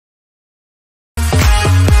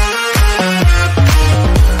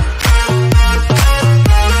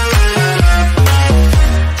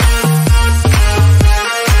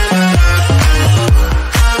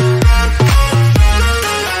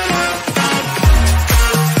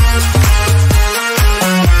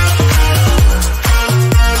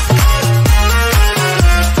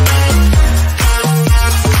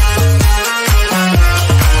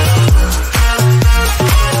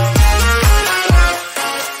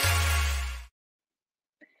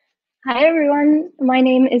Hi, everyone. My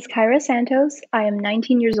name is Kyra Santos. I am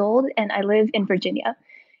 19 years old and I live in Virginia.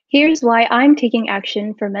 Here's why I'm taking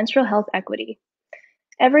action for menstrual health equity.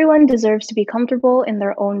 Everyone deserves to be comfortable in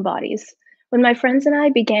their own bodies. When my friends and I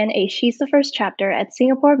began a She's the First chapter at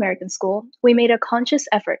Singapore American School, we made a conscious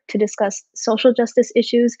effort to discuss social justice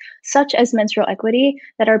issues such as menstrual equity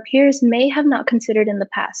that our peers may have not considered in the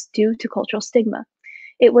past due to cultural stigma.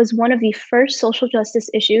 It was one of the first social justice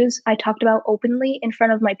issues I talked about openly in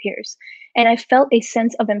front of my peers, and I felt a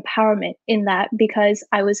sense of empowerment in that because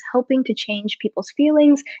I was helping to change people's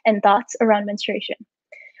feelings and thoughts around menstruation.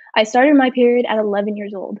 I started my period at 11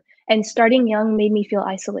 years old, and starting young made me feel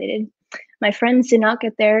isolated. My friends did not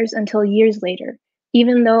get theirs until years later.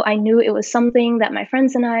 Even though I knew it was something that my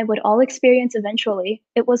friends and I would all experience eventually,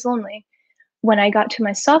 it was lonely. When I got to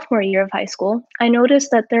my sophomore year of high school, I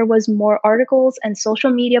noticed that there was more articles and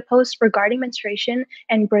social media posts regarding menstruation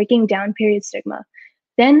and breaking down period stigma.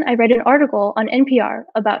 Then I read an article on NPR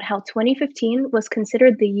about how 2015 was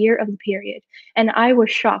considered the year of the period, and I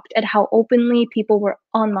was shocked at how openly people were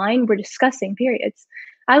online were discussing periods.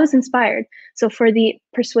 I was inspired, so for the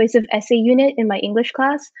persuasive essay unit in my English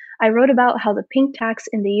class, I wrote about how the pink tax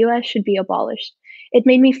in the US should be abolished. It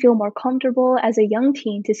made me feel more comfortable as a young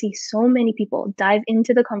teen to see so many people dive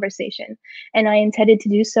into the conversation, and I intended to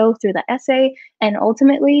do so through the essay and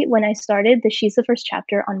ultimately when I started the She's the First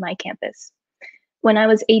chapter on my campus. When I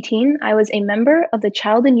was 18, I was a member of the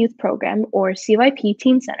Child and Youth Program, or CYP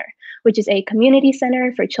Teen Center, which is a community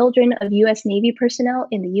center for children of US Navy personnel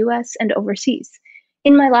in the US and overseas.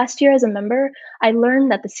 In my last year as a member, I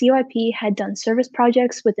learned that the CYP had done service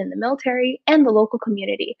projects within the military and the local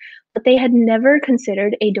community, but they had never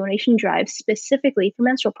considered a donation drive specifically for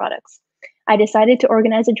menstrual products. I decided to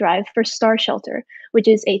organize a drive for Star Shelter, which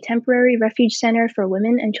is a temporary refuge center for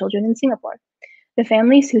women and children in Singapore. The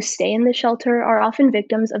families who stay in the shelter are often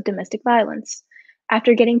victims of domestic violence.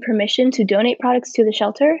 After getting permission to donate products to the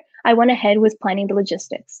shelter, I went ahead with planning the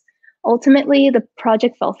logistics. Ultimately, the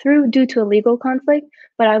project fell through due to a legal conflict,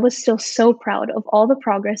 but I was still so proud of all the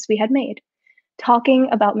progress we had made. Talking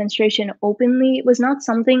about menstruation openly was not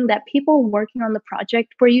something that people working on the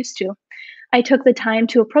project were used to. I took the time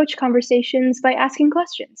to approach conversations by asking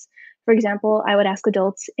questions. For example, I would ask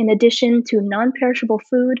adults, in addition to non perishable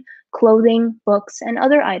food, clothing, books, and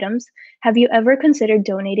other items, have you ever considered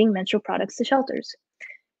donating menstrual products to shelters?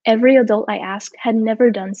 Every adult I asked had never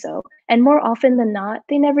done so, and more often than not,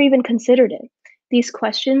 they never even considered it. These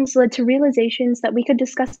questions led to realizations that we could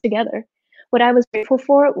discuss together. What I was grateful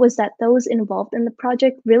for was that those involved in the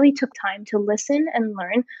project really took time to listen and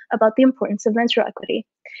learn about the importance of menstrual equity.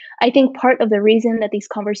 I think part of the reason that these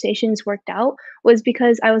conversations worked out was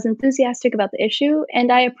because I was enthusiastic about the issue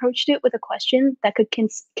and I approached it with a question that could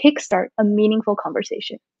kickstart a meaningful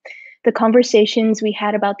conversation. The conversations we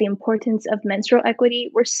had about the importance of menstrual equity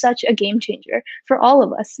were such a game changer for all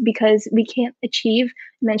of us because we can't achieve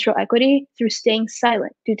menstrual equity through staying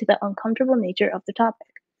silent due to the uncomfortable nature of the topic.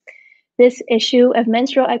 This issue of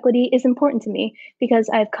menstrual equity is important to me because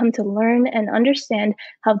I've come to learn and understand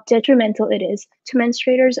how detrimental it is to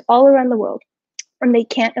menstruators all around the world when they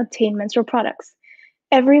can't obtain menstrual products.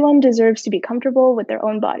 Everyone deserves to be comfortable with their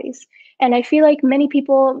own bodies, and I feel like many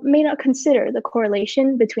people may not consider the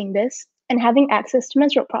correlation between this and having access to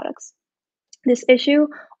menstrual products. This issue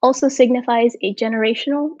also signifies a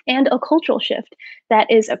generational and a cultural shift that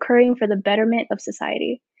is occurring for the betterment of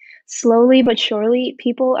society. Slowly but surely,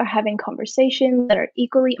 people are having conversations that are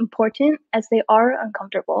equally important as they are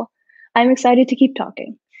uncomfortable. I'm excited to keep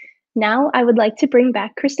talking. Now, I would like to bring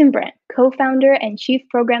back Christen Brandt, co-founder and chief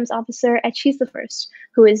programs officer at She's the First,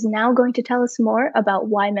 who is now going to tell us more about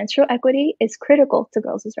why menstrual equity is critical to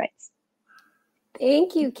girls' rights.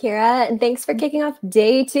 Thank you, Kira, and thanks for kicking off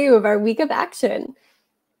day 2 of our week of action.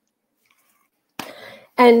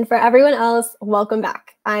 And for everyone else, welcome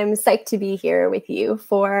back. I'm psyched to be here with you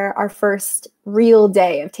for our first real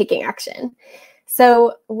day of taking action.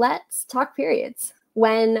 So let's talk periods.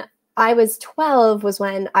 When I was 12 was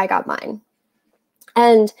when I got mine.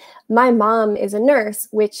 And my mom is a nurse,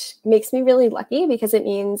 which makes me really lucky because it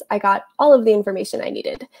means I got all of the information I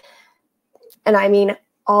needed. And I mean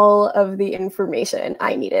all of the information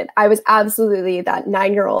I needed. I was absolutely that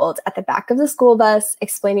 9-year-old at the back of the school bus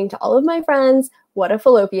explaining to all of my friends what a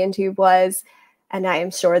fallopian tube was, and I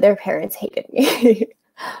am sure their parents hated me.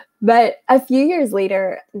 But a few years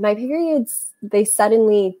later, my periods, they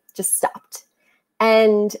suddenly just stopped.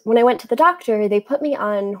 And when I went to the doctor, they put me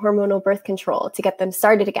on hormonal birth control to get them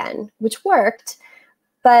started again, which worked.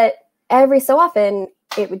 But every so often,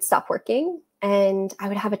 it would stop working, and I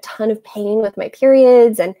would have a ton of pain with my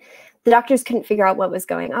periods, and the doctors couldn't figure out what was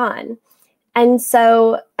going on. And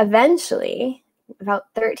so eventually, about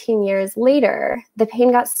 13 years later, the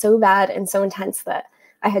pain got so bad and so intense that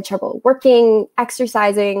I had trouble working,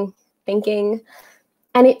 exercising, thinking.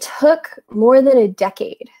 And it took more than a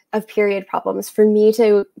decade of period problems for me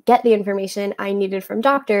to get the information I needed from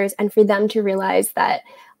doctors and for them to realize that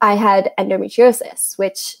I had endometriosis,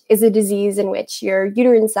 which is a disease in which your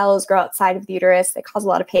uterine cells grow outside of the uterus. They cause a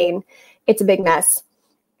lot of pain. It's a big mess.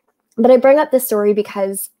 But I bring up this story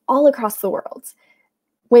because all across the world,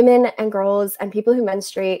 women and girls and people who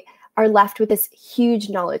menstruate are left with this huge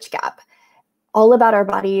knowledge gap, all about our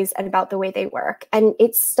bodies and about the way they work. And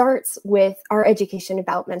it starts with our education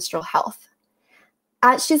about menstrual health.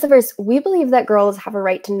 At She's the First, we believe that girls have a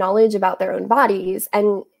right to knowledge about their own bodies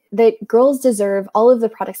and that girls deserve all of the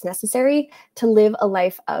products necessary to live a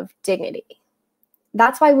life of dignity.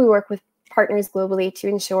 That's why we work with partners globally to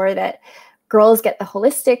ensure that girls get the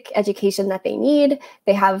holistic education that they need.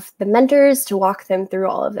 They have the mentors to walk them through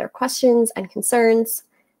all of their questions and concerns.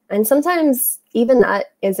 And sometimes even that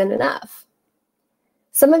isn't enough.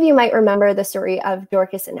 Some of you might remember the story of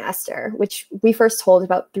Dorcas and Esther, which we first told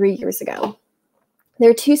about 3 years ago. There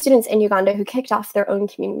are 2 students in Uganda who kicked off their own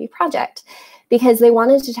community project because they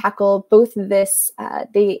wanted to tackle both this,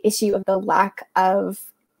 the issue of the lack of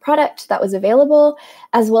product that was available,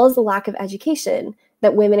 as well as the lack of education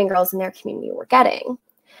that women and girls in their community were getting.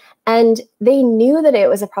 And they knew that it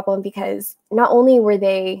was a problem because not only were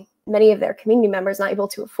many of their community members not able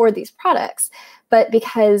to afford these products, but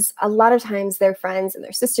because a lot of times their friends and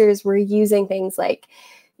their sisters were using things like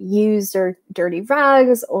used or dirty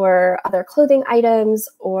rags or other clothing items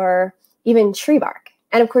or even tree bark.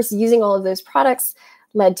 And of course, using all of those products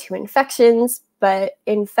led to infections, but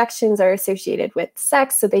infections are associated with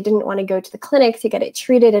sex, so they didn't want to go to the clinic to get it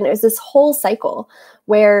treated. And it was this whole cycle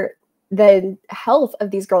where the health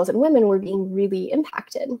of these girls and women were being really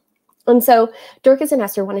impacted. And so Dorcas and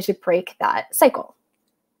Esther wanted to break that cycle.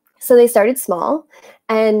 So they started small,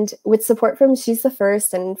 and with support from She's the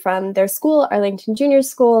First and from their school, Arlington Junior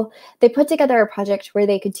School, they put together a project where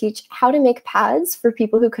they could teach how to make pads for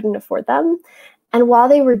people who couldn't afford them. And while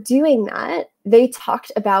they were doing that, they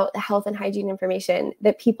talked about the health and hygiene information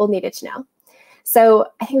that people needed to know. So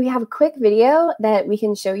I think we have a quick video that we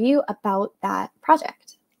can show you about that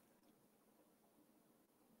project.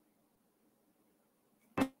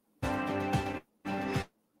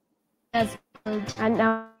 And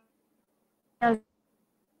now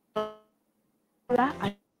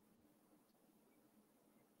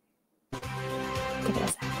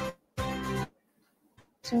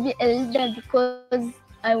to be a leader because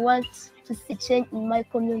I want to see change in my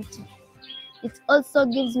community. It also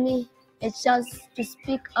gives me a chance to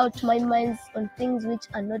speak out my minds on things which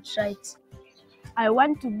are not right. I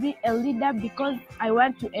want to be a leader because I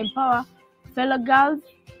want to empower fellow girls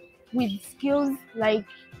with skills like,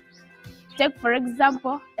 take for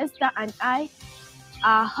example, Esther and I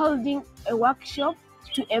are holding a workshop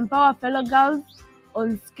to empower fellow girls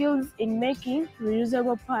on skills in making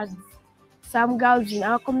reusable pads. Some girls in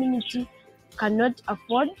our community cannot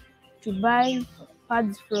afford to buy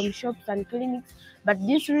pads from shops and clinics, but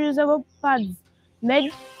these reusable pads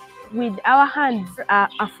made with our hands are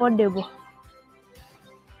affordable.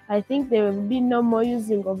 I think there will be no more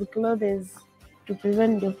using of clothes to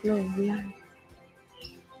prevent the flow of blood.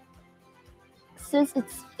 Since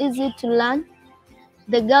it's easy to learn,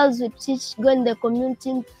 the girls we teach go in the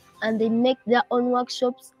community and they make their own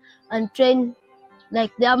workshops and train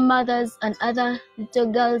like their mothers and other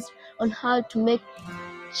little girls on how to make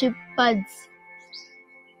cheap pads.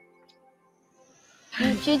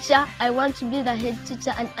 In future, I want to be the head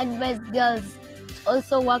teacher and advise girls to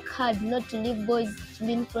also work hard, not to leave boys to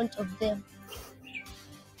be in front of them.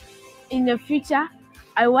 In the future,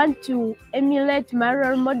 I want to emulate my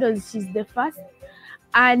role model, She's the First,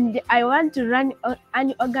 and I want to run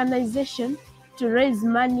an organization to raise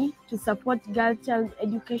money to support girl child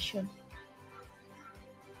education.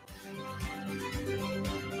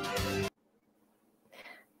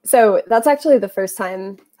 So that's actually the first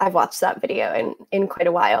time I've watched that video in quite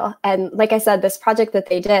a while. And like I said, this project that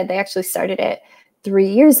they did, they actually started it 3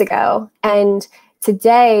 years ago. And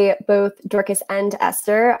today, both Dorcas and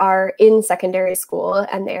Esther are in secondary school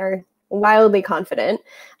and they're wildly confident.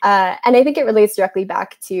 And I think it relates directly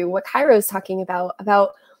back to what Kyra was talking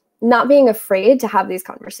about not being afraid to have these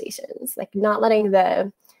conversations, like not letting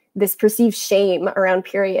this perceived shame around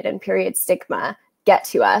period and period stigma get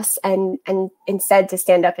to us, and instead to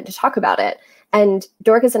stand up and to talk about it. And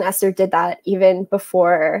Dorcas and Esther did that even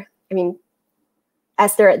before, I mean,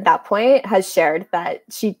 Esther at that point has shared that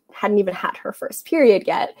she hadn't even had her first period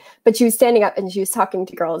yet, but she was standing up and she was talking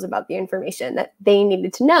to girls about the information that they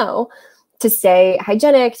needed to know to stay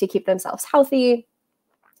hygienic, to keep themselves healthy.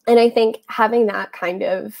 And I think having that kind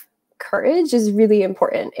of courage is really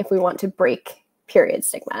important if we want to break period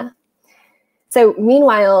stigma. So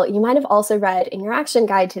meanwhile, you might have also read in your action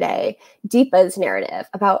guide today, Deepa's narrative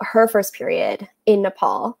about her first period in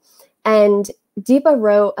Nepal. And Deepa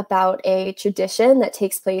wrote about a tradition that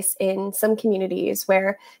takes place in some communities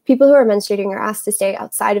where people who are menstruating are asked to stay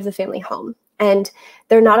outside of the family home. And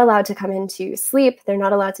they're not allowed to come in to sleep. They're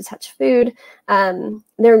not allowed to touch food.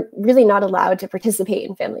 They're really not allowed to participate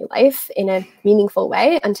in family life in a meaningful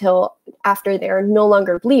way until after they're no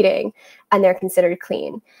longer bleeding and they're considered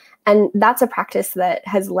clean. And that's a practice that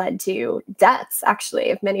has led to deaths,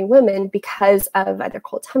 actually, of many women because of either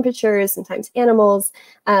cold temperatures, sometimes animals.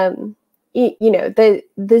 The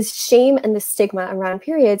shame and the stigma around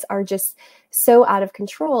periods are just so out of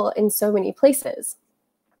control in so many places.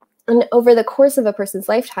 And over the course of a person's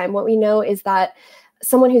lifetime, what we know is that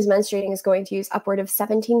someone who's menstruating is going to use upward of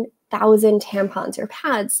 17,000 tampons or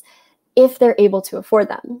pads if they're able to afford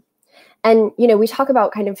them. And, we talk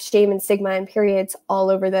about kind of shame and stigma and periods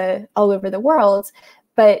all over the world.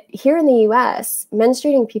 But here in the US,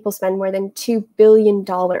 menstruating people spend more than $2 billion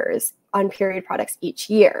on period products each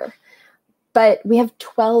year. But we have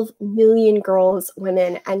 12 million girls,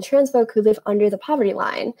 women, and trans folk who live under the poverty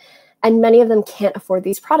line. And many of them can't afford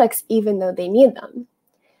these products, even though they need them.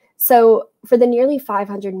 So for the nearly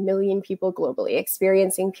 500 million people globally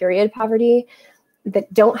experiencing period poverty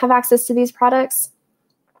that don't have access to these products,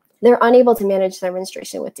 they're unable to manage their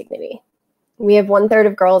menstruation with dignity. We have 1/3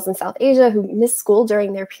 of girls in South Asia who miss school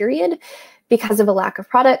during their period because of a lack of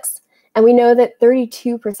products. And we know that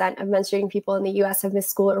 32% of menstruating people in the US have missed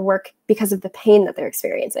school or work because of the pain that they're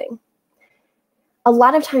experiencing. A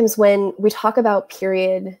lot of times when we talk about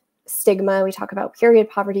period stigma, we talk about period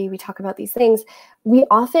poverty, we talk about these things, we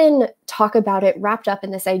often talk about it wrapped up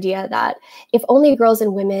in this idea that if only girls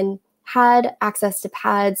and women had access to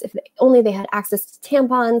pads, if only they had access to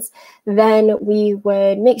tampons, then we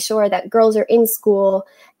would make sure that girls are in school,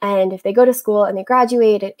 and if they go to school and they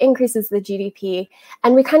graduate, it increases the GDP.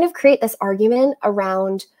 And we kind of create this argument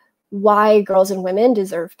around why girls and women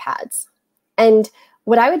deserve pads. And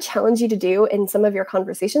what I would challenge you to do in some of your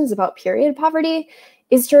conversations about period poverty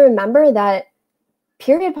is to remember that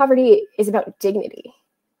period poverty is about dignity.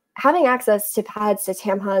 Having access to pads, to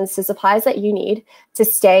tampons, to supplies that you need to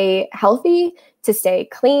stay healthy, to stay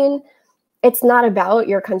clean, it's not about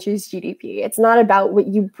your country's GDP. It's not about what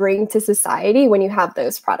you bring to society when you have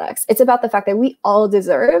those products. It's about the fact that we all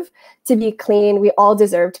deserve to be clean. We all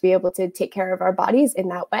deserve to be able to take care of our bodies in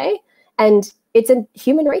that way. And it's a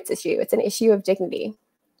human rights issue. It's an issue of dignity.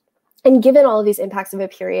 And given all of these impacts of a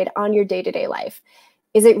period on your day-to-day life,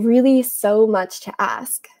 is it really so much to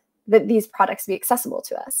ask that these products be accessible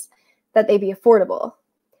to us, that they be affordable,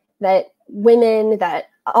 that women, that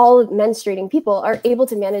all menstruating people are able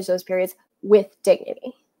to manage those periods with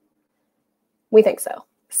dignity? We think so.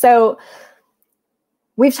 So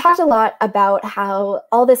we've talked a lot about how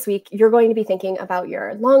all this week you're going to be thinking about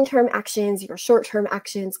your long-term actions, your short-term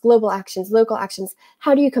actions, global actions, local actions.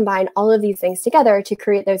 How do you combine all of these things together to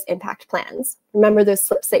create those impact plans? Remember those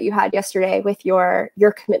slips that you had yesterday with your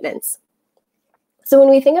commitments. So when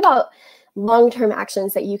we think about long-term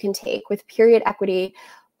actions that you can take with period equity,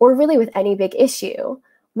 or really with any big issue,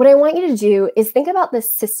 what I want you to do is think about the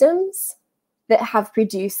systems that have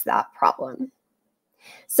produced that problem.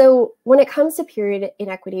 So when it comes to period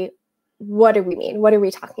inequity, what do we mean? What are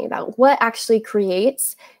we talking about? What actually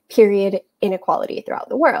creates period inequality throughout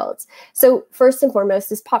the world? So first and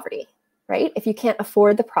foremost is poverty, right? If you can't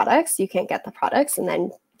afford the products, you can't get the products, and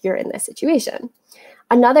then you're in this situation.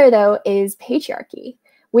 Another, though, is patriarchy,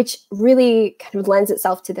 which really kind of lends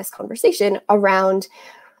itself to this conversation around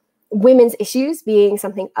women's issues being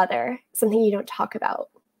something other, something you don't talk about,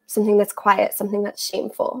 something that's quiet, something that's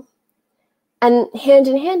shameful. And hand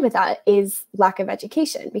in hand with that is lack of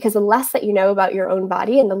education, because the less that you know about your own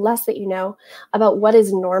body and the less that you know about what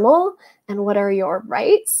is normal and what are your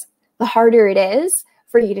rights, the harder it is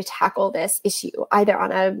for you to tackle this issue, either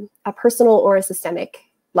on a personal or a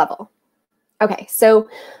systemic level. Okay, so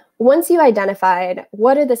once you identified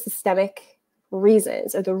what are the systemic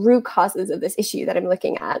reasons or the root causes of this issue that I'm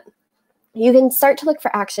looking at, you can start to look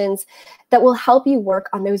for actions that will help you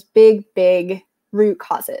work on those big, big root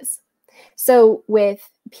causes. So with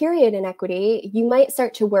period inequity, you might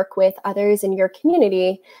start to work with others in your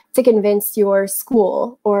community to convince your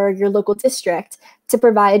school or your local district to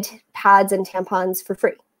provide pads and tampons for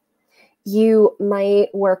free. You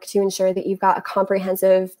might work to ensure that you've got a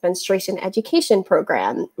comprehensive menstruation education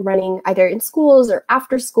program running either in schools or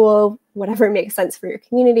after school, whatever makes sense for your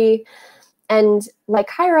community. And like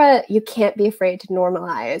Kyra, you can't be afraid to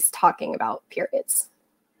normalize talking about periods.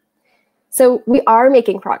 So we are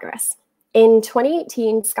making progress. In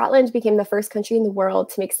 2018, Scotland became the first country in the world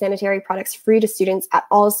to make sanitary products free to students at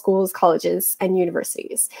all schools, colleges, and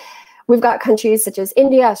universities. We've got countries such as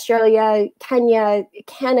India, Australia, Kenya,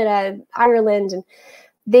 Canada, Ireland, and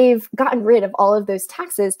they've gotten rid of all of those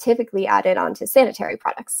taxes typically added onto sanitary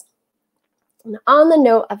products. And on the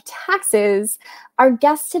note of taxes, our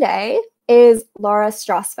guest today is Laura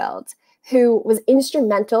Strausfeld, who was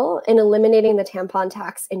instrumental in eliminating the tampon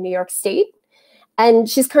tax in New York State. And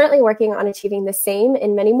she's currently working on achieving the same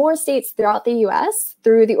in many more states throughout the US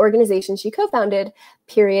through the organization she co-founded,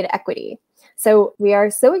 Period Equity. So we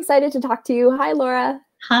are so excited to talk to you. Hi, Laura.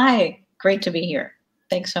 Hi, great to be here.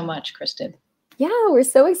 Thanks so much, Christen. Yeah, we're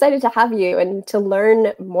so excited to have you and to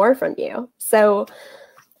learn more from you. So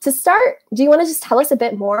to start, do you want to just tell us a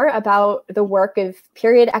bit more about the work of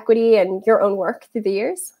Period Equity and your own work through the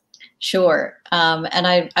years? Sure. And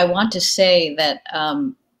I want to say that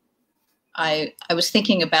I was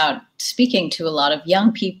thinking about speaking to a lot of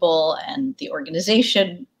young people and the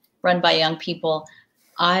organization run by young people.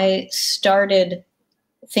 I started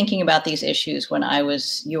thinking about these issues when I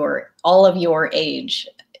was all of your age.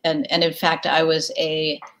 And in fact, I was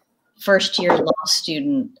a first-year law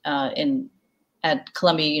student at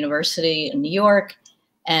Columbia University in New York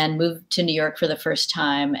and moved to New York for the first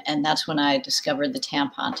time. And that's when I discovered the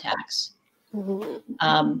tampon tax.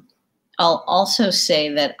 Mm-hmm. I'll also say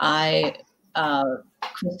that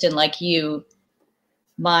Christen, like you,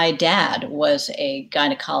 my dad was a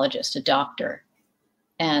gynecologist, a doctor.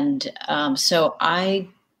 And so I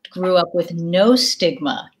grew up with no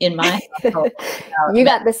stigma in my household. You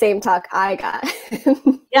got the same talk I got.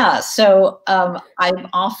 Yeah, so I'm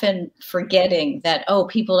often forgetting that,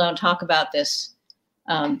 people don't talk about this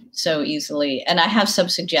so easily. And I have some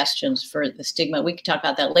suggestions for the stigma. We could talk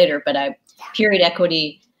about that later, but Period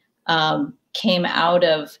Equity came out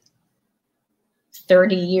of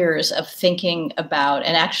 30 years of thinking about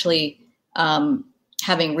and actually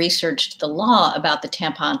having researched the law about the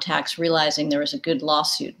tampon tax, realizing there was a good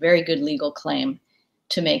lawsuit, very good legal claim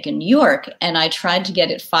to make in New York. And I tried to get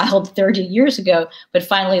it filed 30 years ago, but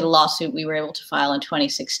finally the lawsuit we were able to file in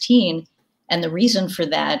 2016. And the reason for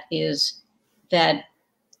that is that,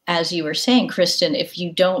 as you were saying, Christen, if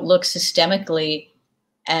you don't look systemically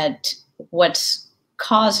at what's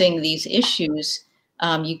causing these issues,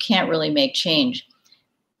 you can't really make change.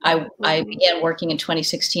 I began working in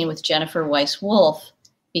 2016 with Jennifer Weiss-Wolf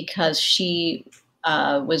because she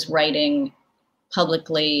was writing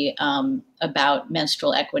publicly about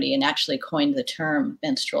menstrual equity and actually coined the term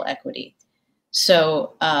menstrual equity.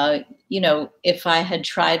 So, if I had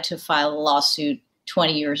tried to file a lawsuit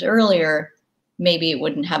 20 years earlier, maybe it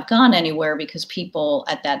wouldn't have gone anywhere because people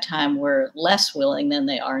at that time were less willing than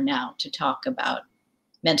they are now to talk about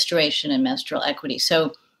menstruation and menstrual equity.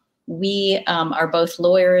 So we are both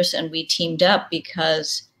lawyers, and we teamed up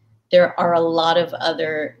because there are a lot of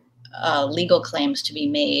other legal claims to be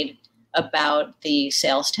made about the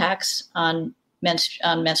sales tax on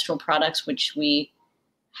menstrual products, which we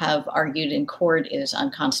have argued in court is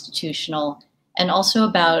unconstitutional, and also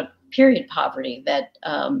about period poverty, that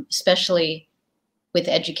especially with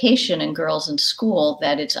education and girls in school,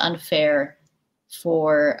 that it's unfair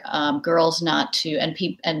for girls not to,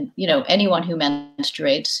 and anyone who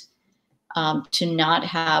menstruates, to not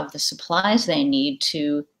have the supplies they need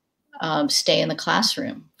to stay in the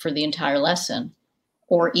classroom for the entire lesson,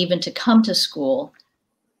 or even to come to school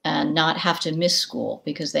and not have to miss school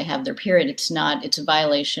because they have their period. It's a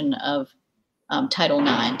violation of Title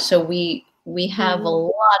IX. So we have a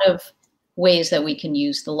lot of ways that we can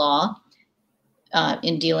use the law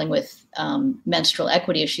in dealing with menstrual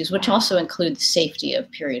equity issues, which also include the safety of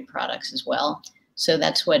period products as well. So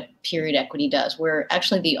that's what Period Equity does. We're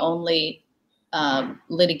actually the only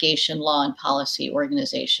litigation law and policy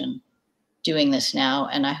organization doing this now,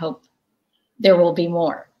 and I hope there will be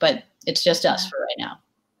more, but it's just us for right now.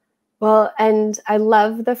 Well, and I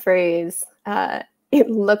love the phrase, it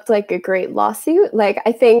looked like a great lawsuit. Like,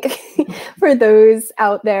 I think for those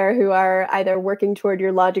out there who are either working toward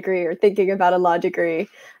your law degree or thinking about a law degree,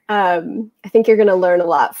 I think you're going to learn a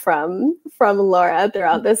lot from Laura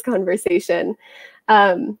throughout this conversation.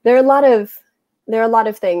 There are a lot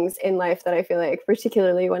of things in life that I feel like,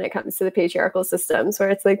 particularly when it comes to the patriarchal systems, where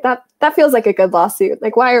it's like that feels like a good lawsuit.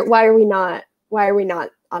 Like, why are we not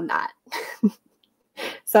on that?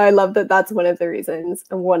 So I love that that's one of the reasons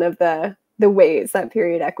and one of the ways that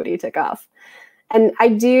Period Equity took off. And I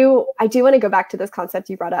do want to go back to this concept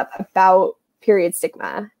you brought up about period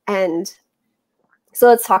stigma. And so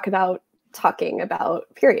let's talk about talking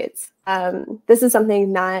about periods. This is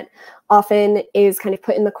something that often is kind of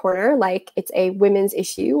put in the corner, like it's a women's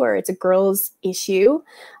issue or it's a girl's issue.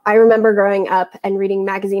 I remember growing up and reading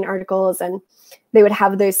magazine articles, and they would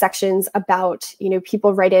have those sections about, you know,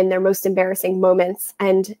 people write in their most embarrassing moments.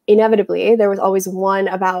 And inevitably, there was always one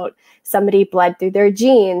about somebody bled through their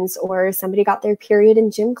jeans or somebody got their period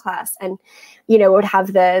in gym class. And, you know, it would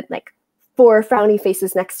have the like 4 frowny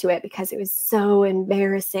faces next to it because it was so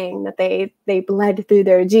embarrassing that they bled through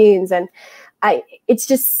their jeans. And it's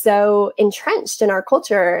just so entrenched in our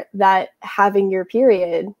culture that having your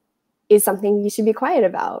period is something you should be quiet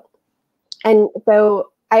about. And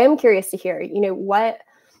so I am curious to hear, you know, what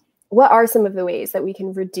are some of the ways that we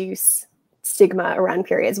can reduce stigma around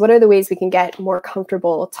periods? What are the ways we can get more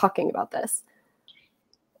comfortable talking about this?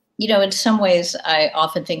 You know, in some ways, I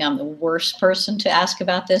often think I'm the worst person to ask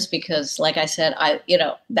about this because, like I said,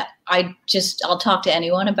 I'll talk to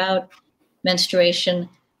anyone about menstruation,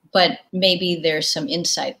 but maybe there's some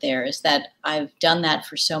insight there, is that I've done that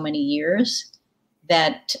for so many years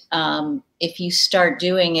that if you start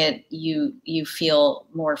doing it, you feel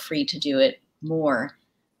more free to do it more.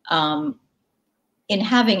 In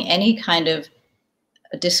having any kind of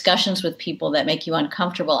discussions with people that make you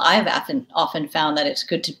uncomfortable, I've often found that it's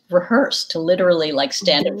good to rehearse, to literally like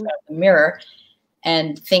stand in front of the mirror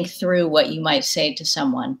and think through what you might say to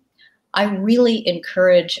someone. I really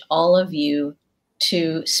encourage all of you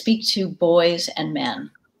to speak to boys and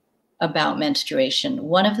men about menstruation.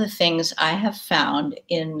 One of the things I have found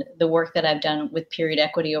in the work that I've done with period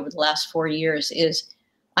equity over the last 4 years is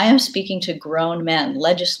I am speaking to grown men,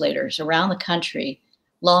 legislators around the country,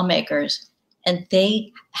 lawmakers, and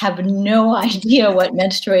they have no idea what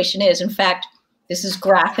menstruation is. In fact, this is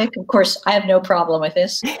graphic. Of course, I have no problem with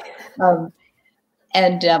this.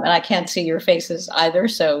 And I can't see your faces either,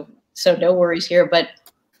 so no worries here. But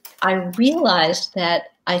I realized that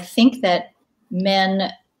I think that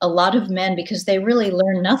a lot of men, because they really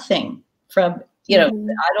learn nothing from, you know,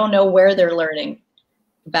 I don't know where they're learning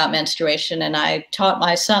about menstruation, and I taught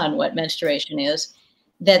my son what menstruation is,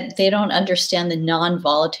 that they don't understand the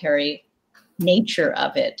non-voluntary nature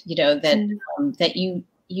of it, you know, that that you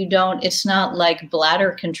don't, it's not like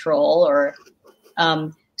bladder control or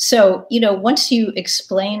so, you know, once you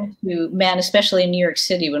explain to men, especially in New York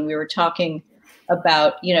City, when we were talking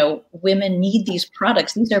about, you know, women need these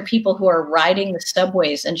products. These are people who are riding the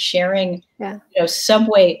subways and sharing, you know,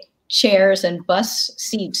 subway chairs and bus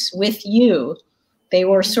seats with you. They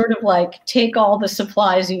were sort of like, take all the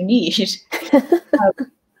supplies you need.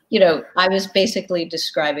 You know, I was basically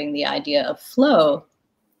describing the idea of flow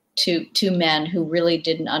to men who really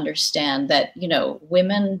didn't understand that, you know,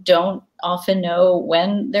 women don't often know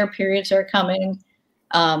when their periods are coming.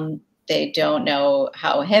 They don't know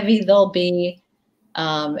how heavy they'll be.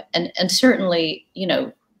 And certainly, you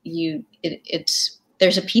know,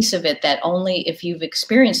 there's a piece of it that only if you've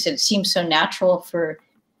experienced it, it seems so natural for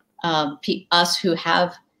us who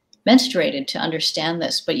have menstruated to understand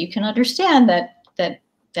this. But you can understand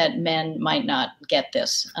that men might not get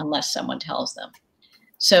this unless someone tells them.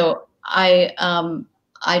 So I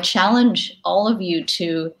challenge all of you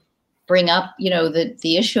to bring up, you know,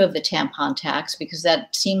 the issue of the tampon tax, because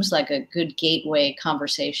that seems like a good gateway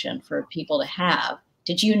conversation for people to have.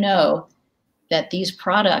 Did you know that these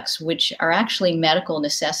products, which are actually medical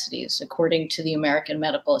necessities, according to the American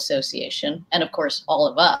Medical Association, and of course all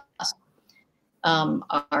of us,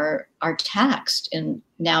 are taxed in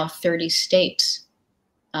now 30 states.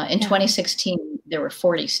 In 2016, there were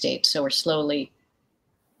 40 states. So we're slowly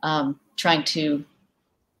trying to,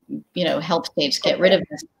 you know, help states get rid of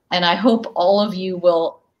this. And I hope all of you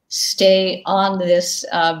will stay on this,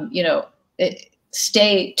 you know,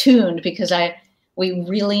 stay tuned, because we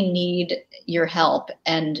really need your help.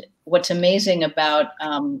 And what's amazing about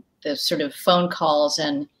the sort of phone calls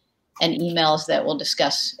and emails that we'll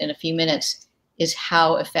discuss in a few minutes is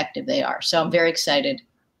how effective they are. So I'm very excited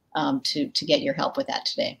to get your help with that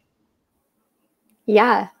today.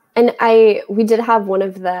 Yeah. And we did have one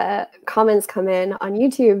of the comments come in on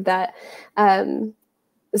YouTube that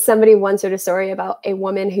somebody once heard a story about a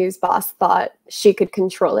woman whose boss thought she could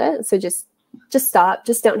control it. So just stop,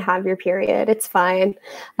 just don't have your period. It's fine.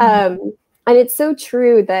 And it's so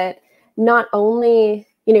true that not only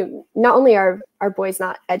are boys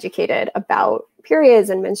not educated about periods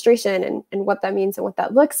and menstruation and what that means and what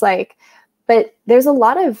that looks like, but there's a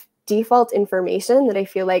lot of default information that I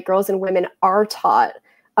feel like girls and women are taught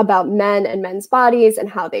about men and men's bodies and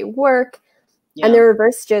how they work. And the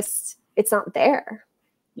reverse, it's not there.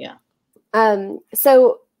 Yeah.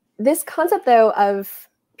 So this concept though of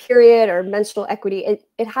period or menstrual equity,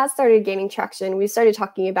 it has started gaining traction. We started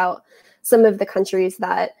talking about some of the countries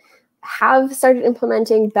that have started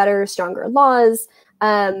implementing better, stronger laws.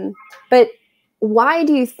 But why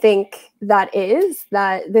do you think that is,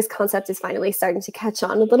 that this concept is finally starting to catch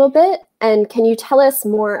on a little bit? And can you tell us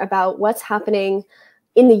more about what's happening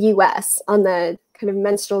in the US on the kind of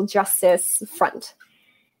menstrual justice front?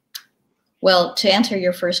 Well, to answer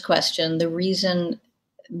your first question, the reason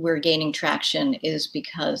we're gaining traction is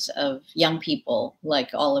because of young people like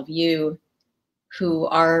all of you who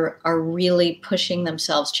are really pushing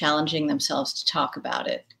themselves, challenging themselves to talk about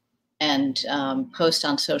it and post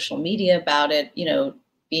on social media about it, you know,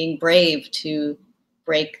 being brave to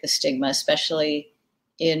break the stigma, especially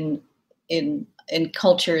in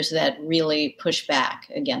cultures that really push back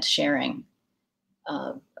against sharing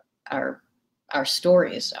our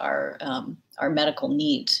stories, our medical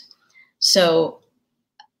needs. So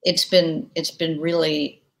it's been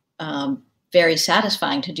really very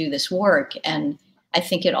satisfying to do this work, and I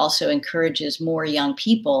think it also encourages more young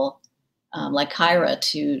people like Kyra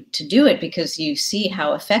to do it, because you see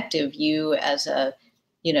how effective you as a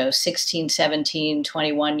 16, 17,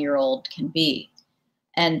 21-year-old can be.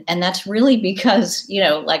 And that's really because,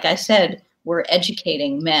 like I said, we're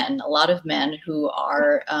educating men, a lot of men who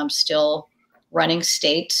are still running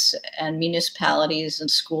states and municipalities and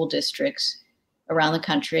school districts around the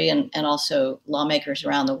country, and also lawmakers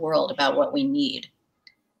around the world about what we need.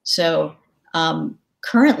 So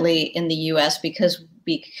currently in the US, because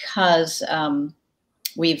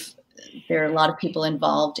there are a lot of people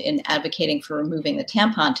involved in advocating for removing the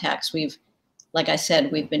tampon tax, like I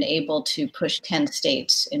said, we've been able to push 10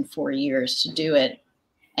 states in 4 years to do it.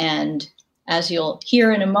 And as you'll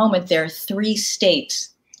hear in a moment, there are 3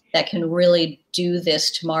 states that can really do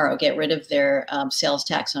this tomorrow, get rid of their sales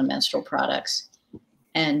tax on menstrual products.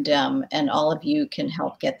 And all of you can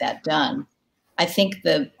help get that done. I think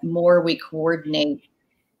the more we coordinate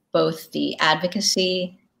both the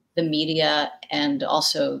advocacy, the media, and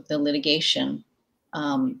also the litigation,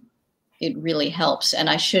 it really helps. And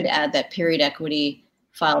I should add that Period Equity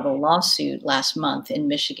filed a lawsuit last month in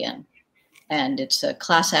Michigan. And it's a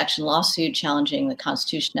class action lawsuit challenging the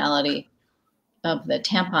constitutionality of the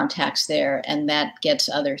tampon tax there. And that gets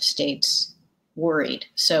other states worried.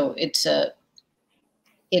 So it's a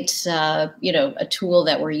tool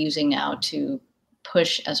that we're using now to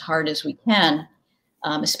push as hard as we can.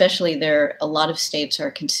 Especially a lot of states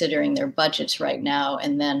are considering their budgets right now,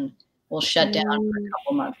 and then we'll shut down for a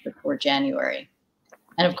couple months before January.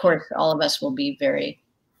 And of course, all of us will be very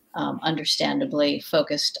understandably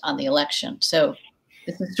focused on the election. So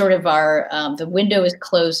this is sort of the window is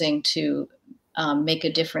closing to make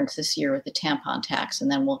a difference this year with the tampon tax, and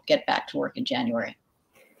then we'll get back to work in January.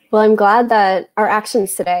 Well, I'm glad that our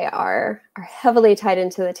actions today are heavily tied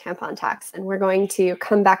into the tampon tax, and we're going to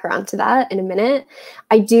come back around to that in a minute.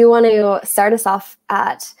 I do want to start us off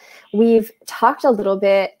we've talked a little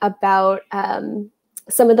bit about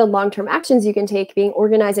some of the long-term actions you can take being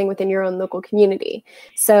organizing within your own local community.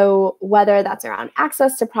 So whether that's around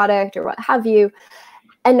access to product or what have you.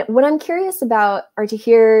 And what I'm curious about are to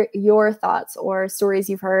hear your thoughts or stories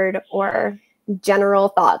you've heard or general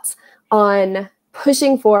thoughts on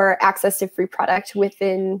pushing for access to free product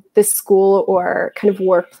within the school or kind of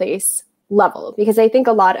workplace level. Because I think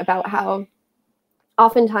a lot about how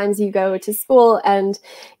oftentimes you go to school and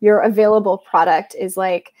your available product is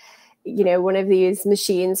like, one of these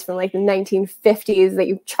machines from like the 1950s that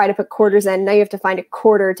you try to put quarters in. Now you have to find a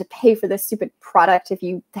quarter to pay for this stupid product if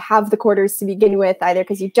you have the quarters to begin with, either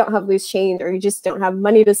because you don't have loose change or you just don't have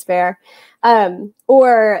money to spare.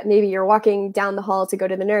 Or maybe you're walking down the hall to go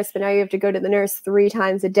to the nurse, but now you have to go to the nurse 3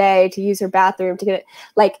 times a day to use her bathroom to get it.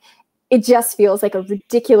 Like, it just feels like a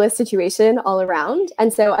ridiculous situation all around.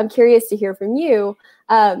 And so I'm curious to hear from you.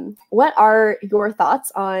 What are your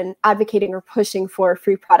thoughts on advocating or pushing for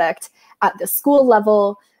free product at the school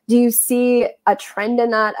level? Do you see a trend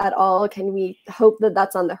in that at all? Can we hope that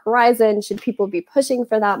that's on the horizon? Should people be pushing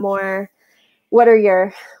for that more? What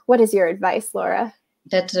is your advice, Laura?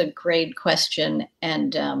 That's a great question,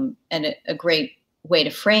 and a great way to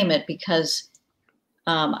frame it, because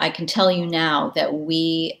I can tell you now that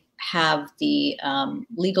we have the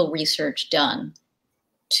legal research done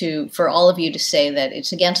for all of you to say that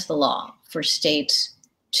it's against the law for states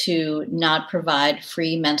to not provide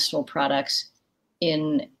free menstrual products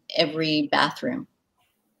in every bathroom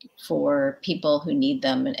for people who need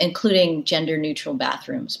them, including gender neutral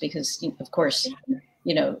bathrooms, because of course,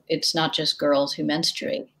 it's not just girls who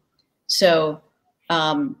menstruate. So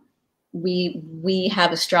we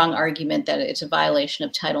have a strong argument that it's a violation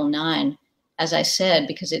of Title IX, as I said,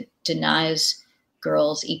 because it denies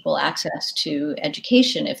girls equal access to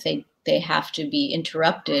education if they have to be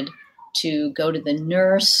interrupted to go to the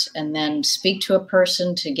nurse and then speak to a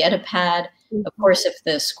person to get a pad. Of course, if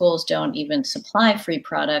the schools don't even supply free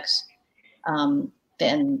products,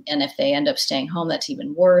 then, and if they end up staying home, that's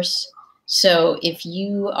even worse. So if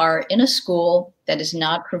you are in a school that is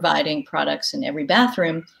not providing products in every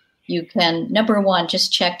bathroom, you can, number one,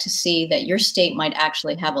 just check to see that your state might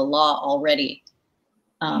actually have a law already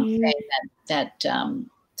saying that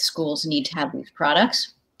schools need to have these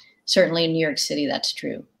products. Certainly in New York City, that's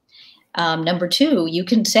true. Number two, you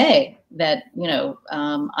can say that, you know,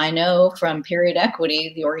 I know from Period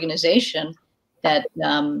Equity, the organization, that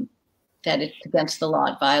that it's against the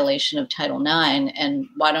law, violation of Title IX, and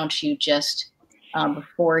why don't you just,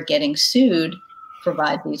 before getting sued,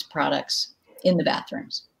 provide these products in the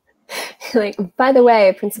bathrooms? Like, by the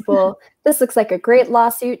way, principal, this looks like a great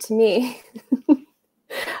lawsuit to me.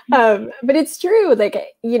 But it's true, like,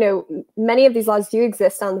 you know, many of these laws do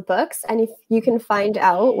exist on the books, and if you can find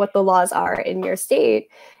out what the laws are in your state,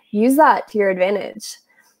 use that to your advantage.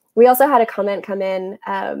 We also had a comment come in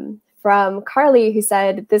from Carly, who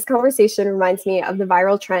said, this conversation reminds me of the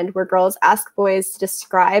viral trend where girls ask boys to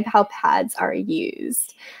describe how pads are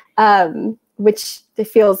used, which it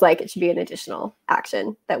feels like it should be an additional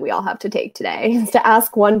action that we all have to take today, is to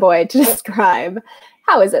ask one boy to describe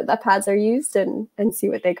how is it that pads are used and see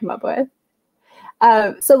what they come up with.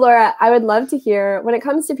 So Laura, I would love to hear, when it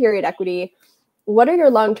comes to period equity, what are your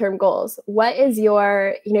long-term goals? What is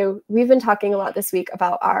your, you know, we've been talking a lot this week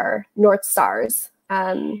about our North Stars,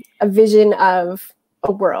 a vision of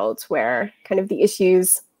a world where kind of the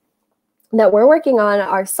issues that we're working on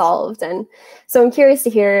are solved. And so I'm curious to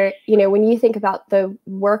hear, you know, when you think about the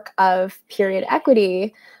work of period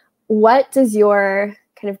equity, what does your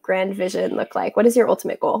kind of grand vision look like? What is your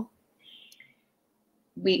ultimate goal?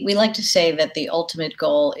 We like to say that the ultimate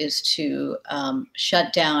goal is to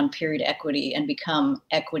shut down period equity and become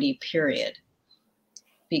equity period,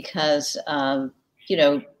 because you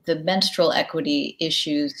know, the menstrual equity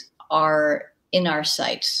issues are in our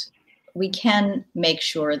sights. We can make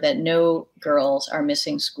sure that no girls are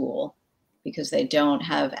missing school because they don't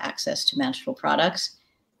have access to menstrual products,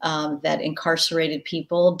 that incarcerated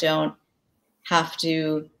people don't have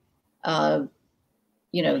to,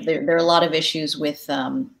 you know, there are a lot of issues with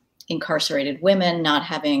incarcerated women not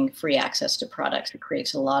having free access to products. It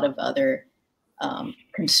creates a lot of other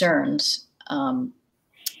concerns.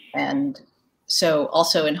 And so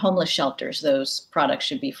also in homeless shelters, those products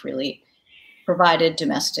should be freely provided.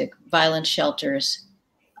 Domestic violence shelters,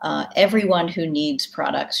 everyone who needs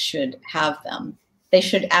products should have them. They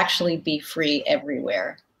should actually be free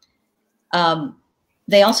everywhere.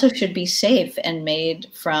 They also should be safe and made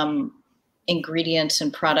from ingredients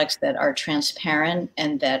and products that are transparent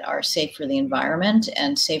and that are safe for the environment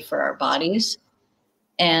and safe for our bodies.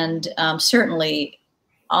 And certainly,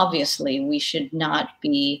 obviously, we should not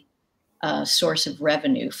be a source of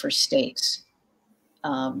revenue for states.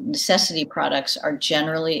 Necessity products are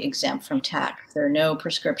generally exempt from tax. There are no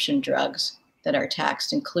prescription drugs that are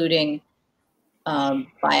taxed, including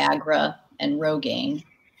Viagra and Rogaine.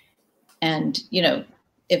 And, you know,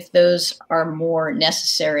 if those are more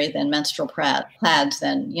necessary than menstrual pads,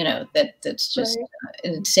 then, you know, that's just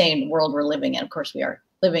an insane world we're living in. Of course, we are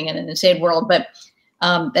living in an insane world, but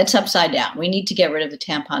that's upside down. We need to get rid of the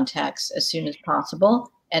tampon tax as soon as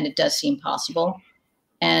possible, and it does seem possible.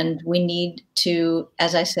 And we need to,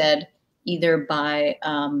 as I said, either by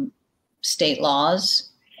state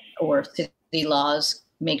laws or city laws,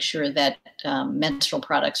 make sure that menstrual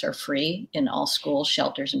products are free in all schools,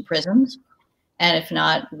 shelters, and prisons. And if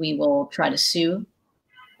not, we will try to sue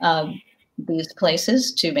these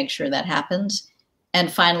places to make sure that happens.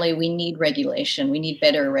 And finally, we need regulation. We need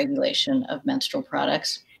better regulation of menstrual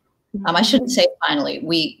products. I shouldn't say finally.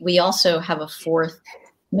 We also have a fourth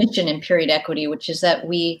mission in period equity, which is that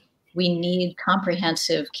we need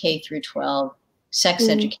comprehensive K through 12 sex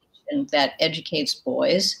education that educates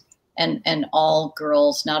boys and all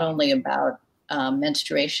girls, not only about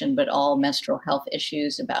menstruation, but all menstrual health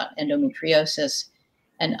issues, about endometriosis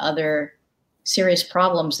and other serious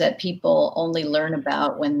problems that people only learn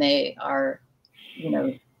about when they are, you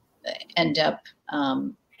know, end up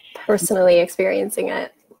personally experiencing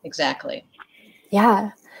it. Exactly.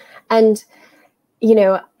 Yeah. And, you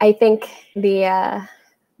know, I think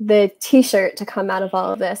the t-shirt to come out of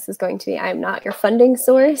all of this is going to be, I'm not your funding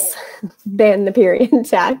source, ban the period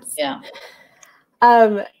tax. Yeah.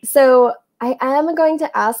 So I am going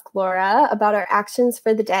to ask Laura about our actions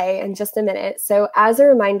for the day in just a minute. So as a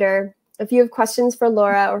reminder, if you have questions for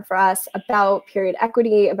Laura or for us about period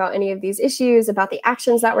equity, about any of these issues, about the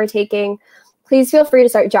actions that we're taking, please feel free to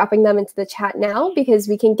start dropping them into the chat now, because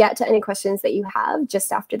we can get to any questions that you have just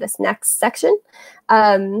after this next section.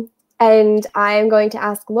 And I am going to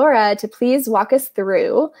ask Laura to please walk us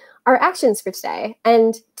through our actions for today.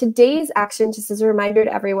 And today's action, just as a reminder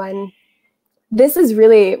to everyone, this is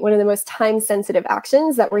really one of the most time-sensitive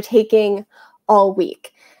actions that we're taking all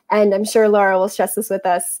week. And I'm sure Laura will stress this with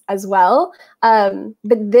us as well.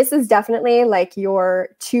 But this is definitely like your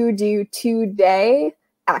to-do today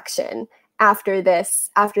action after this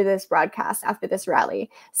broadcast, after this rally.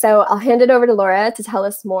 So I'll hand it over to Laura to tell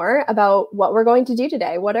us more about what we're going to do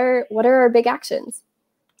today. What are our big actions?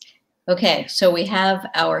 Okay, so we have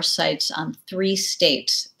our sights on 3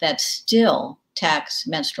 states that still tax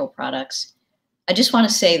menstrual products. I just want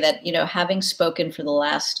to say that, you know, having spoken for the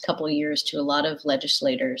last couple of years to a lot of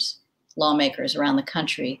legislators, lawmakers around the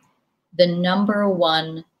country, the number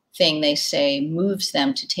one thing they say moves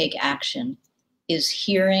them to take action is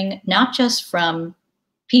hearing not just from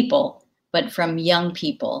people, but from young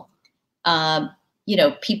people, you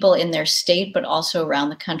know, people in their state, but also around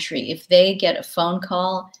the country. If they get a phone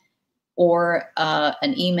call or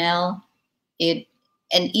an email, and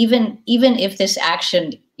even if this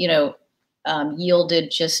action, you know,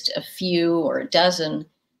 yielded just a few or a dozen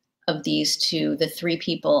of these to the 3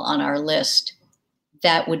 people on our list,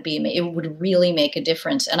 it would really make a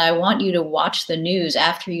difference. And I want you to watch the news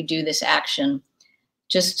after you do this action.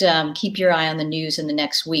 Just keep your eye on the news in the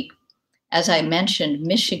next week. As I mentioned,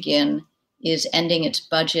 Michigan is ending its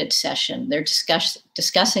budget session. They're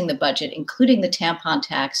discussing the budget, including the tampon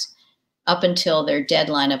tax, up until their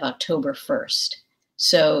deadline of October 1st.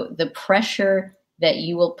 So the pressure that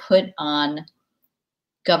you will put on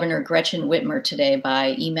Governor Gretchen Whitmer today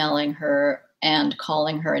by emailing her and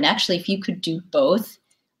calling her, and actually if you could do both,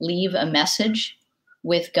 leave a message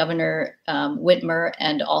with Governor Whitmer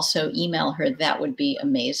and also email her, that would be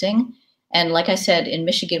amazing. And like I said, in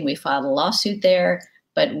Michigan, we filed a lawsuit there,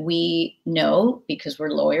 but we know, because we're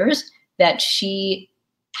lawyers, that she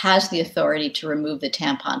has the authority to remove the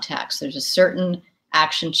tampon tax. There's a certain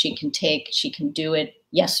action she can take. She can do it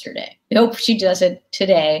yesterday. I hope she does it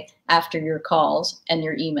today after your calls and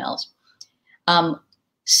your emails.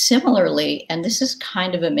 Similarly, and this is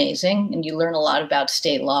kind of amazing, and you learn a lot about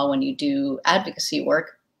state law when you do advocacy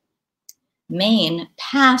work, Maine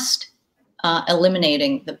passed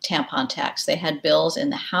eliminating the tampon tax. They had bills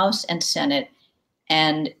in the House and Senate,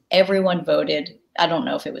 and everyone voted. I don't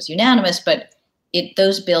know if it was unanimous, but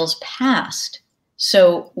those bills passed.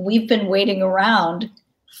 So we've been waiting around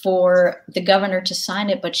for the governor to sign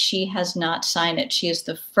it, but she has not signed it. She is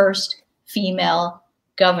the first female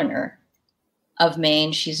governor of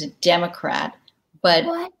Maine. She's a Democrat, but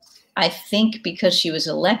what? I think because she was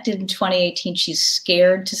elected in 2018, she's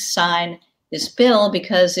scared to sign this bill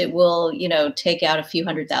because it will, you know, take out a few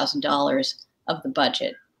 $100,000 of the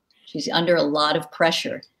budget. She's under a lot of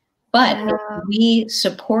pressure, but we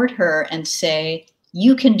support her and say,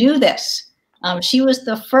 you can do this. She's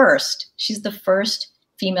the first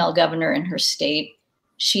female governor in her state.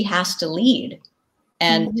 She has to lead.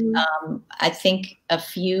 And I think a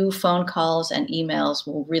few phone calls and emails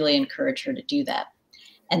will really encourage her to do that.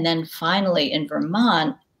 And then finally, in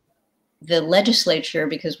Vermont, the legislature,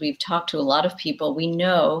 because we've talked to a lot of people, we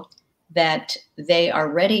know that they are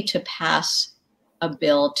ready to pass a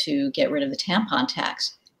bill to get rid of the tampon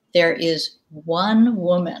tax. There is one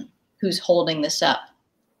woman who's holding this up,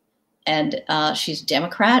 and she's a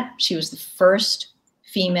Democrat. She was the first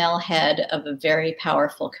female head of a very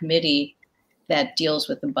powerful committee that deals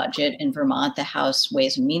with the budget in Vermont, the House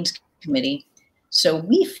Ways and Means Committee. So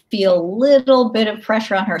we feel a little bit of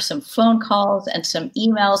pressure on her, some phone calls and some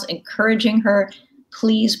emails encouraging her,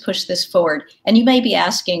 please push this forward. And you may be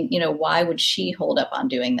asking, you know, why would she hold up on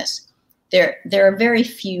doing this? There are very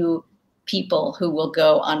few people who will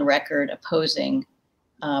go on record opposing,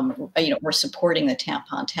 or supporting the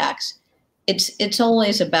tampon tax. It's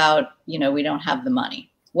always about, you know, we don't have the money.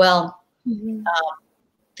 Well,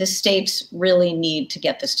 the states really need to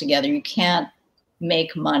get this together. You can't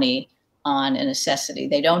make money on a necessity.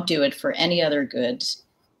 They don't do it for any other goods.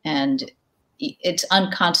 And it's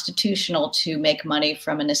unconstitutional to make money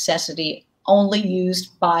from a necessity only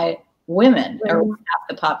used by women or half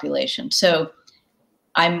the population. So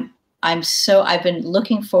I've been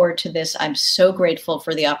looking forward to this. I'm so grateful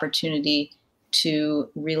for the opportunity to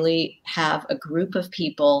really have a group of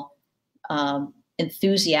people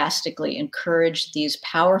enthusiastically encourage these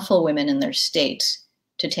powerful women in their states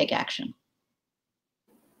to take action.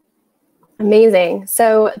 Amazing.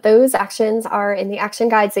 So those actions are in the action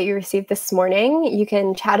guides that you received this morning. You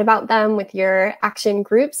can chat about them with your action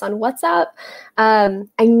groups on WhatsApp. I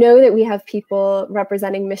know that we have people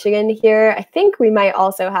representing Michigan here. I think we might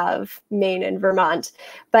also have Maine and Vermont.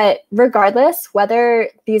 But regardless, whether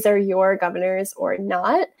these are your governors or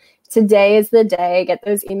not, today is the day. Get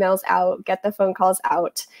those emails out, get the phone calls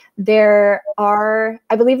out. I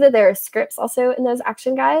believe that there are scripts also in those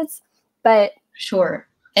action guides, but sure.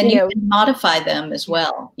 And you can modify them as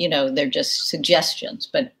well. They're just suggestions,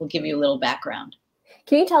 but we'll give you a little background.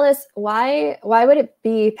 Can you tell us why would it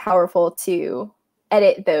be powerful to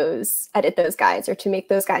edit those guides or to make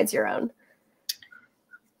those guides your own?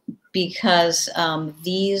 Because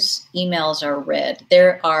these emails are read.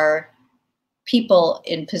 There are people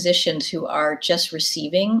in positions who are just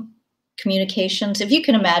receiving communications. If you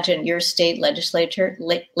can imagine, you're a state legislator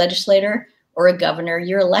or a governor,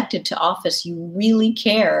 you're elected to office, you really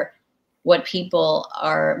care what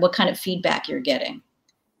kind of feedback you're getting.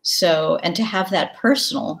 So, and to have that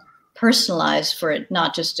personalized for it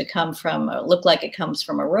not just to come from, look like it comes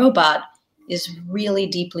from a robot is really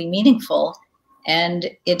deeply meaningful.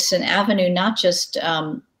 And it's an avenue not just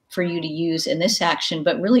for you to use in this action,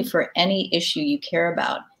 but really for any issue you care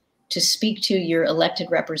about, to speak to your elected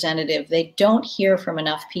representative. They don't hear from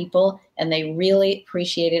enough people, and they really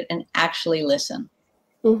appreciate it and actually listen.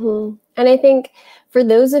 Mm-hmm. And I think for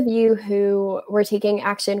those of you who were taking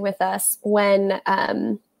action with us when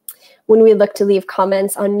we look to leave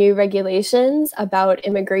comments on new regulations about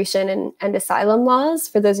immigration and asylum laws,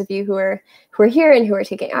 for those of you who are here and who are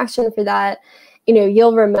taking action for that,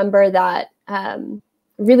 you'll remember that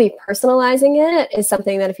really personalizing it is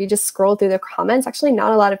something that if you just scroll through the comments, actually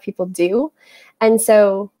not a lot of people do. And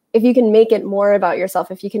so if you can make it more about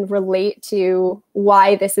yourself, if you can relate to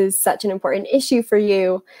why this is such an important issue for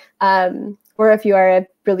you, or if you are a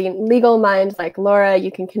brilliant legal mind like Laura,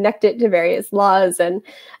 you can connect it to various laws and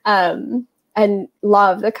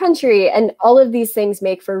law of the country. And all of these things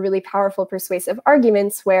make for really powerful, persuasive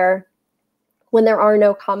arguments where when there are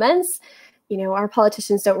no comments, our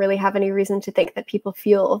politicians don't really have any reason to think that people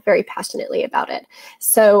feel very passionately about it.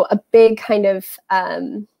 So a big kind of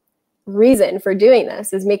reason for doing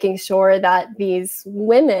this is making sure that these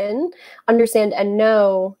women understand and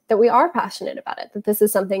know that we are passionate about it, that this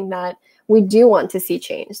is something that we do want to see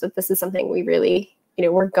change, that this is something we really,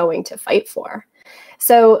 we're going to fight for.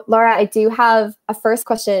 So Laura, I do have a first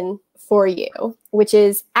question for you, which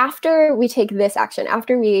is, after we take this action,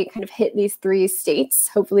 after we kind of hit these 3 states,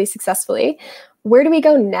 hopefully successfully, where do we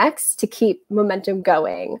go next to keep momentum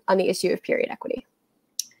going on the issue of period equity?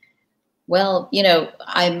 Well,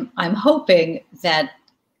 I'm hoping that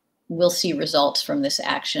we'll see results from this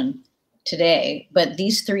action today, but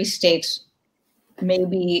these 3 states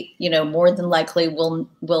maybe, more than likely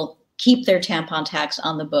will keep their tampon tax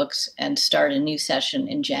on the books and start a new session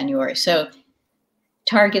in January. So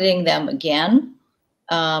targeting them again,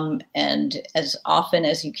 and as often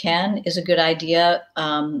as you can, is a good idea.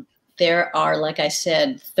 There are, like I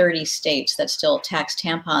said, 30 states that still tax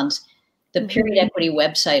tampons. The Period Equity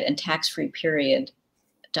website and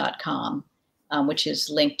taxfreeperiod.com, which is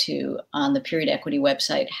linked to on the Period Equity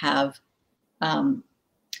website, have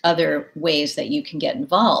other ways that you can get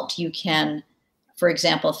involved. You can, for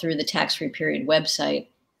example, through the Tax Free Period website,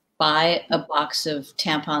 buy a box of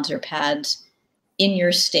tampons or pads in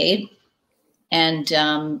your state and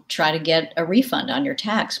try to get a refund on your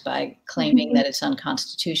tax by claiming that it's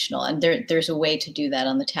unconstitutional. And there's a way to do that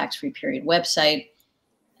on the Tax Free Period website.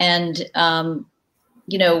 And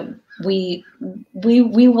we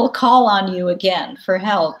will call on you again for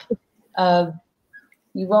help.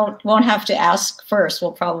 You won't have to ask first.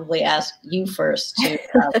 We'll probably ask you first to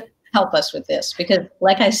help us with this, because,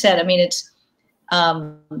 like I said, I mean, it's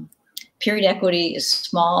period equity is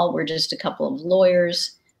small. We're just a couple of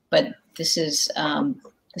lawyers, but this is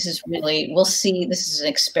really, we'll see. This is an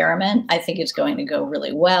experiment. I think it's going to go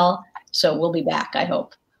really well. So we'll be back, I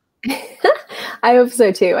hope. I hope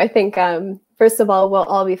so too. I think, first of all, we'll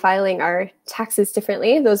all be filing our taxes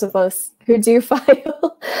differently, those of us who do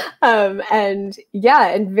file. And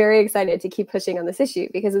very excited to keep pushing on this issue,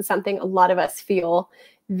 because it's something a lot of us feel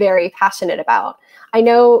very passionate about. I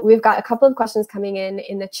know we've got a couple of questions coming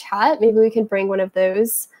in the chat. Maybe we can bring one of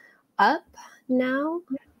those up now.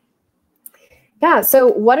 Yeah, so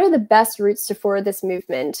what are the best routes to forward this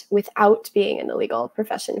movement without being in the legal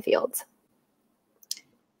profession field?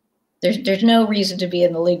 There's no reason to be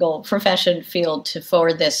in the legal profession field to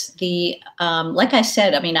forward this. Like I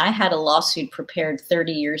said, I mean, I had a lawsuit prepared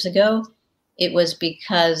 30 years ago. It was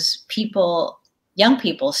because young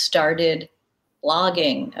people started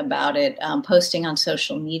blogging about it, posting on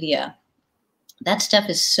social media. That stuff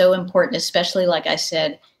is so important, especially, like I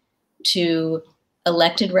said, to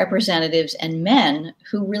elected representatives and men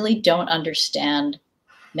who really don't understand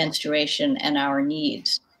menstruation and our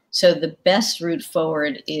needs. So the best route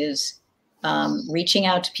forward is reaching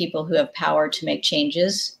out to people who have power to make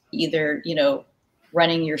changes, either,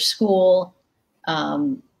 running your school,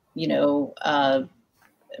 running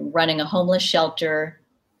a homeless shelter,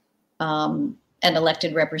 and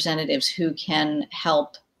elected representatives who can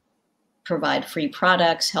help provide free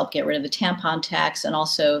products, help get rid of the tampon tax, and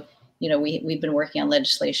also, we've been working on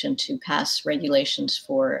legislation to pass regulations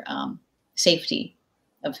for safety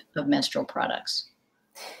of menstrual products.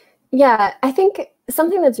 Yeah, I think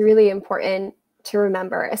something that's really important to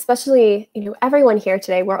remember, especially, everyone here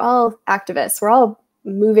today, we're all activists. We're all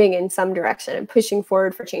moving in some direction and pushing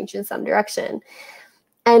forward for change in some direction.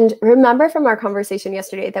 And remember from our conversation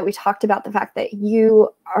yesterday that we talked about the fact that you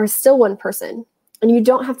are still one person and you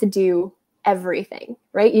don't have to do everything,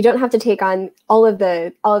 right? You don't have to take on all of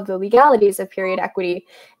the legalities of period equity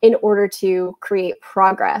in order to create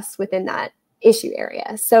progress within that issue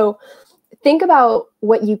area. So think about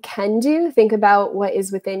what you can do. Think about what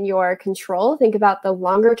is within your control. Think about the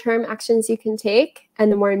longer term actions you can take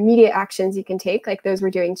and the more immediate actions you can take, like those we're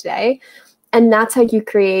doing today. And that's how you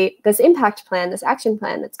create this impact plan, this action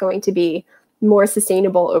plan that's going to be more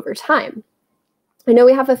sustainable over time. I know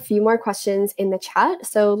we have a few more questions in the chat,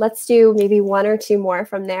 so let's do maybe one or two more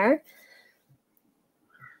from there.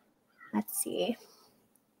 Let's see.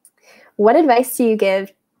 What advice do you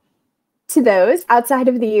give to those outside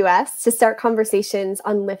of the US to start conversations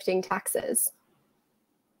on lifting taxes?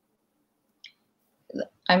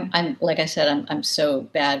 I'm like I said, I'm so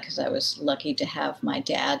bad because I was lucky to have my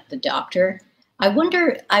dad, the doctor. I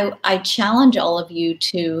wonder, I challenge all of you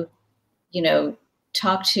to,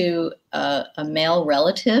 talk to a male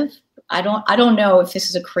relative. I don't know if this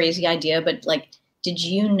is a crazy idea, but like, did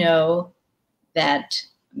you know that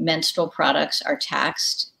menstrual products are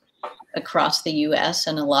taxed across the US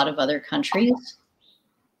and a lot of other countries?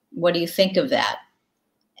 What do you think of that?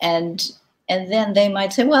 And then they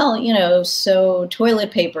might say, well, so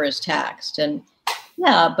toilet paper is taxed. And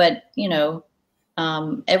yeah, but,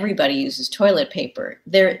 everybody uses toilet paper.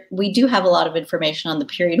 We do have a lot of information on the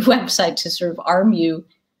Period website to sort of arm you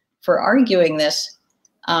for arguing this.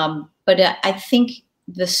 But I think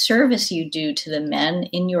the service you do to the men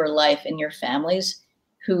in your life, in your families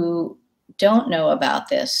who don't know about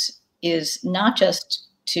this, is not just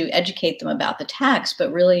to educate them about the tax,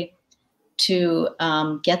 but really to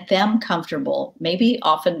get them comfortable. Maybe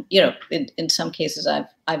often, in some cases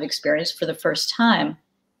I've experienced for the first time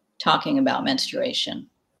talking about menstruation.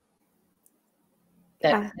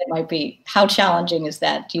 That might be, how challenging is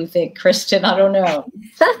that, do you think, Christen? I don't know.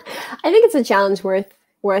 I think it's a challenge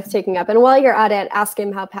worth taking up. And while you're at it, ask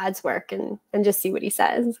him how pads work and just see what he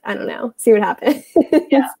says. I don't know. See what happens.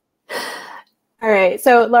 Yeah. All right.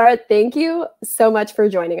 So Laura, thank you so much for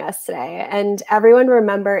joining us today. And everyone,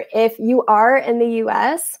 remember, if you are in the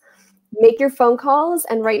US, make your phone calls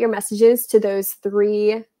and write your messages to those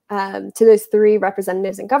three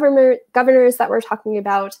representatives and governors that we're talking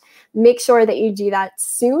about. Make sure that you do that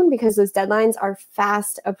soon because those deadlines are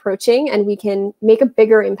fast approaching and we can make a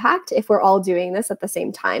bigger impact if we're all doing this at the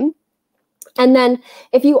same time. And then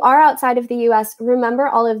if you are outside of the US, remember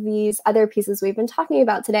all of these other pieces we've been talking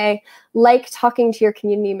about today, like talking to your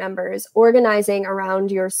community members, organizing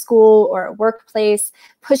around your school or workplace,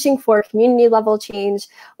 pushing for community level change,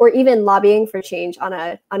 or even lobbying for change on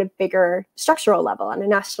a bigger structural level, on a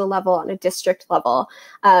national level, on a district level.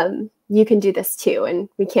 You can do this too, and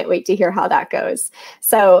we can't wait to hear how that goes.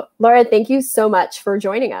 So Laura, thank you so much for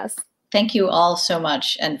joining us. Thank you all so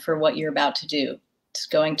much, and for what you're about to do. It's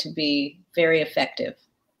going to be very effective.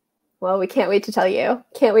 Well, we can't wait to tell you.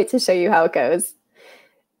 Can't wait to show you how it goes.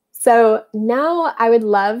 So now I would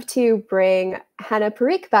love to bring Hannah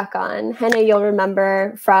Parikh back on. Hannah, you'll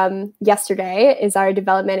remember from yesterday, is our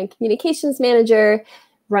development and communications manager,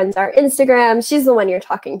 runs our Instagram. She's the one you're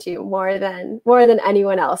talking to more than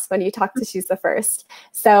anyone else. When you talk to, she's the first.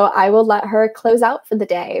 So I will let her close out for the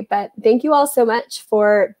day. But thank you all so much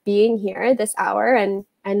for being here this hour and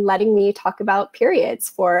letting me talk about periods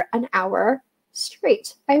for an hour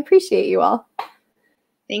straight. I appreciate you all.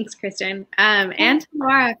 Thanks, Christen. And to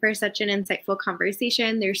Laura for such an insightful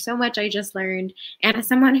conversation. There's so much I just learned. And as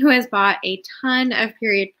someone who has bought a ton of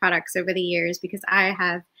period products over the years, because I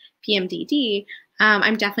have PMDD,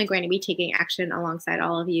 I'm definitely going to be taking action alongside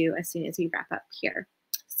all of you as soon as we wrap up here.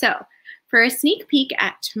 So for a sneak peek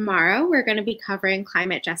at tomorrow, we're going to be covering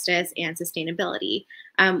climate justice and sustainability.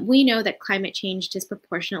 We know that climate change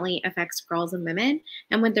disproportionately affects girls and women.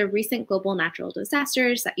 And with the recent global natural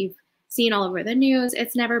disasters that you've seen all over the news.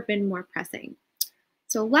 It's never been more pressing.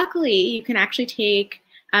 So luckily, you can actually take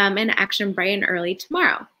an action bright and early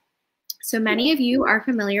tomorrow. So many of you are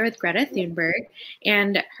familiar with Greta Thunberg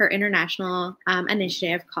and her international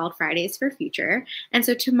initiative called Fridays for Future. And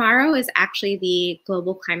so tomorrow is actually the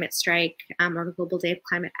global climate strike or the Global Day of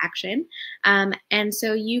Climate Action. And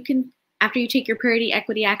so you can, after you take your priority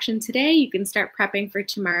equity action today, you can start prepping for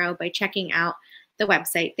tomorrow by checking out the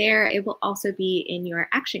website there. It will also be in your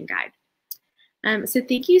action guide. So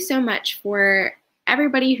thank you so much for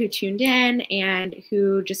everybody who tuned in and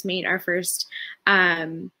who just made our first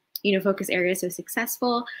focus area so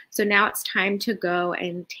successful. So now it's time to go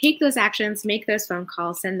and take those actions, make those phone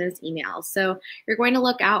calls, send those emails. So you're going to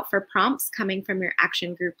look out for prompts coming from your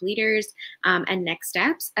action group leaders and next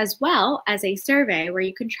steps, as well as a survey where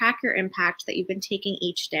you can track your impact that you've been taking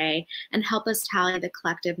each day and help us tally the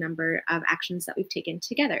collective number of actions that we've taken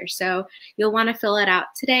together. So you'll want to fill it out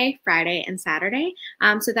today, Friday, and Saturday,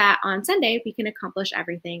 so that on Sunday we can accomplish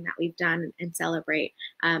everything that we've done and celebrate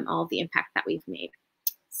all of the impact that we've made.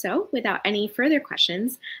 So without any further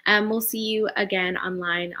questions, we'll see you again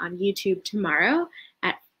online on YouTube tomorrow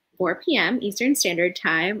at 4 p.m. Eastern Standard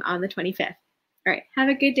Time on the 25th. All right, have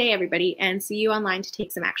a good day, everybody, and see you online to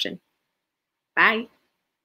take some action. Bye.